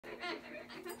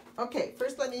Okay,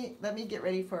 first let me get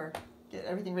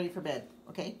everything ready for bed,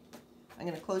 okay? I'm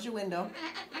gonna close your window.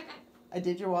 I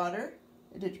did your water.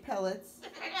 I did your pellets.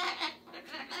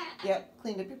 Yep,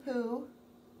 cleaned up your poo.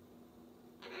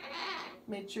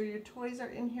 Made sure your toys are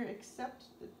in here except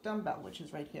the dumbbell, which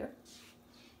is right here.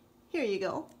 Here you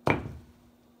go.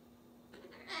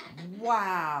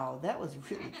 Wow, that was a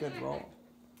really good roll.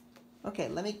 Okay,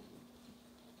 I'm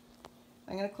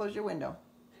gonna close your window.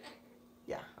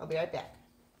 Yeah, I'll be right back.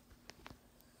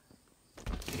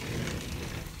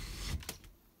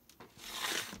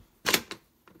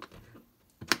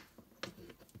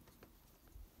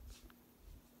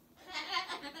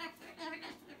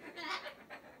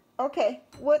 Okay,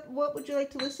 what would you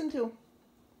like to listen to?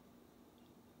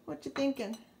 What you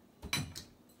thinking?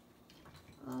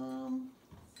 All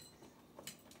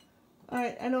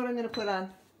right, I know what I'm gonna put on.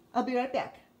 I'll be right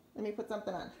back. Let me put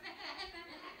something on.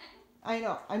 I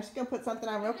know, I'm just gonna put something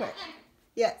on real quick.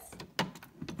 Yes.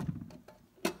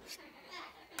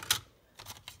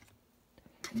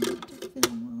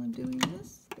 Film while I'm doing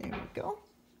this. There we go.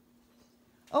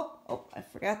 Oh, I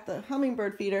forgot the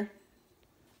hummingbird feeder.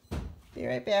 Be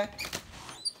right back.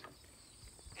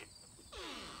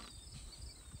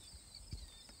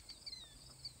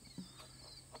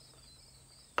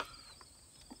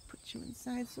 Put you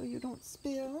inside so you don't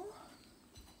spill.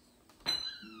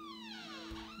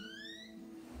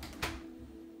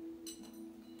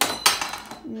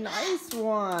 Nice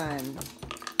one.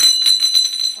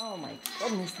 Oh my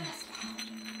goodness, that's loud.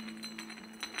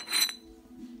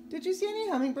 Did you see any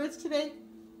hummingbirds today?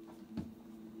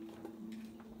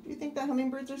 Do you think the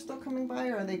hummingbirds are still coming by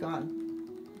or are they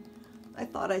gone? I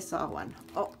thought I saw one.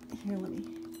 Oh, here, let me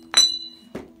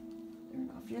turn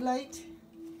off your light.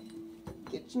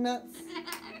 Get your nuts.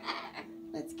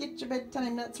 Let's get your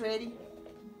bedtime nuts ready.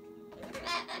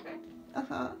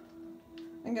 Uh-huh.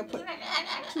 I'm gonna put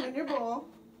 2 in your bowl.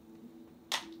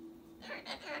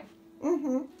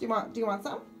 Mm-hmm. Do you want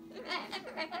some?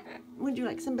 Would you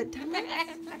like some bedtime nuts?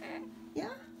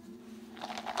 Yeah?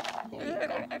 Here you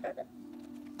go.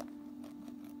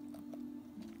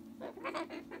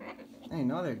 I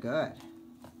know they're good.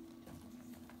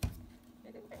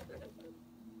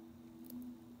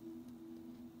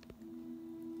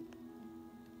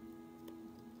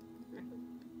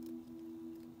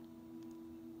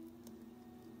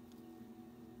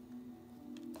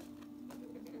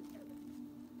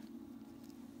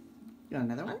 You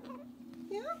want another one?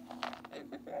 Yeah?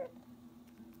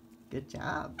 Good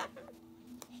job.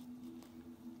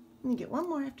 You get one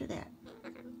more after that.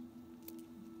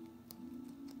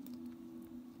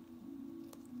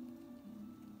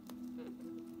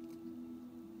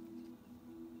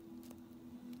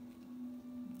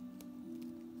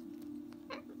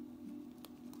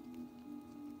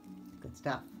 Good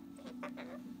stuff.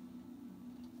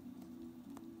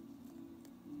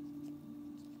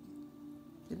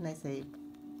 Didn't I say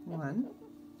 1?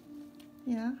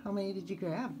 Yeah, how many did you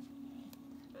grab?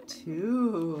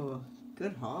 2.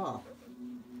 Good haul.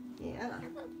 Yeah.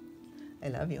 I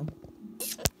love you.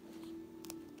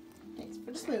 Thanks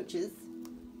for the smooches.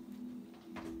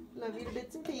 Love you to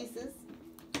bits and pieces.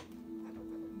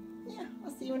 Yeah,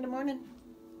 I'll see you in the morning.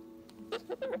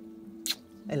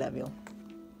 I love you.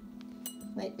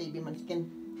 Night, baby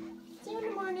munchkin. See you in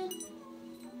the morning.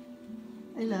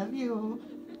 I love you.